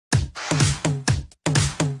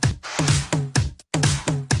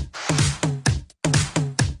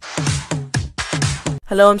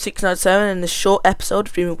Hello, I'm 697, and in this short episode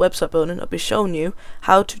of Dreamweaver website building, I'll be showing you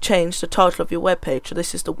how to change the title of your web page. So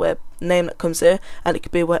this is the web name that comes here, and it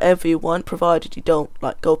could be whatever you want, provided you don't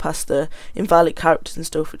go past the invalid characters and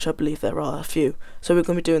stuff, which I believe there are a few. So we're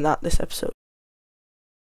going to be doing that this episode.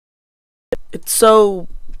 It's so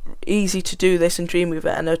easy to do this in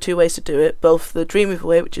Dreamweaver, and there are two ways to do it, both the Dreamweaver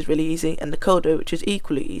way, which is really easy, and the code way, which is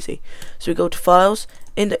equally easy. So we go to Files,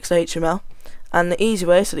 Index.html, and the easy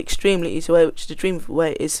way, so the extremely easy way, which is the Dreamweaver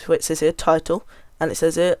way, is where it says here title, and it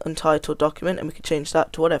says here untitled document, and we can change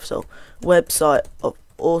that to whatever. So website of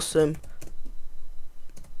awesome,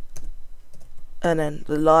 and then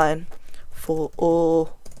the line for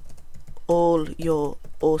all your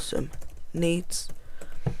awesome needs,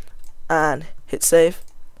 and hit save.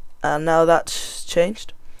 And now that's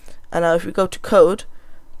changed. And now if we go to code,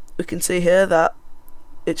 we can see here that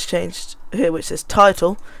it's changed here, which says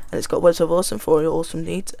title, and it's got website of awesome for all your awesome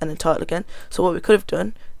needs, and then title again. So what we could have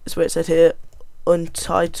done is where it said here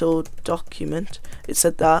untitled document, it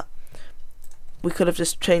said that we could have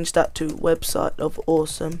just changed that to website of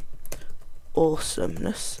awesome,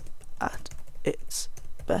 awesomeness at its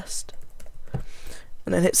best,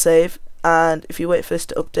 and then hit save. And if you wait for this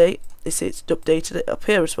to update, you see it's updated it up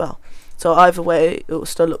here as well. So either way, it will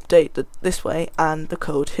still update this way and the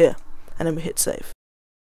code here, and then we hit save.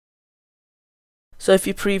 So if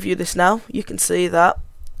you preview this now, you can see that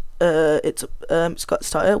it's got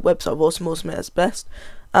its title, website of awesome, awesome at its best.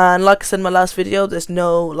 And like I said in my last video, there's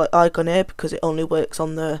no icon here because it only works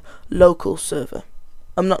on the local server.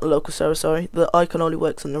 Not the local server, sorry. The icon only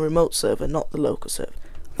works on the remote server, not the local server.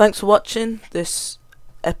 Thanks for watching this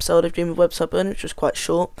episode of Dreamweaver website building, which was quite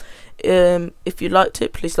short. If you liked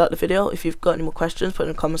it, please like the video. If you've got any more questions, put it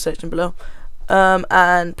in the comment section below.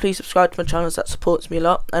 And please subscribe to my channels, that supports me a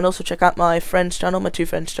lot. And also check out my friends' channel, my two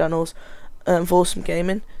friends' channels, for Awesome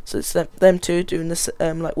Gaming. So it's them two doing this,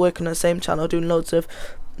 working on the same channel, doing loads of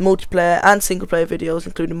multiplayer and single player videos,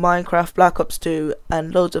 including Minecraft, Black Ops 2,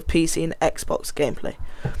 and loads of PC and Xbox gameplay.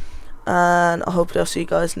 And I hope I'll see you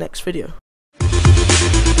guys next video.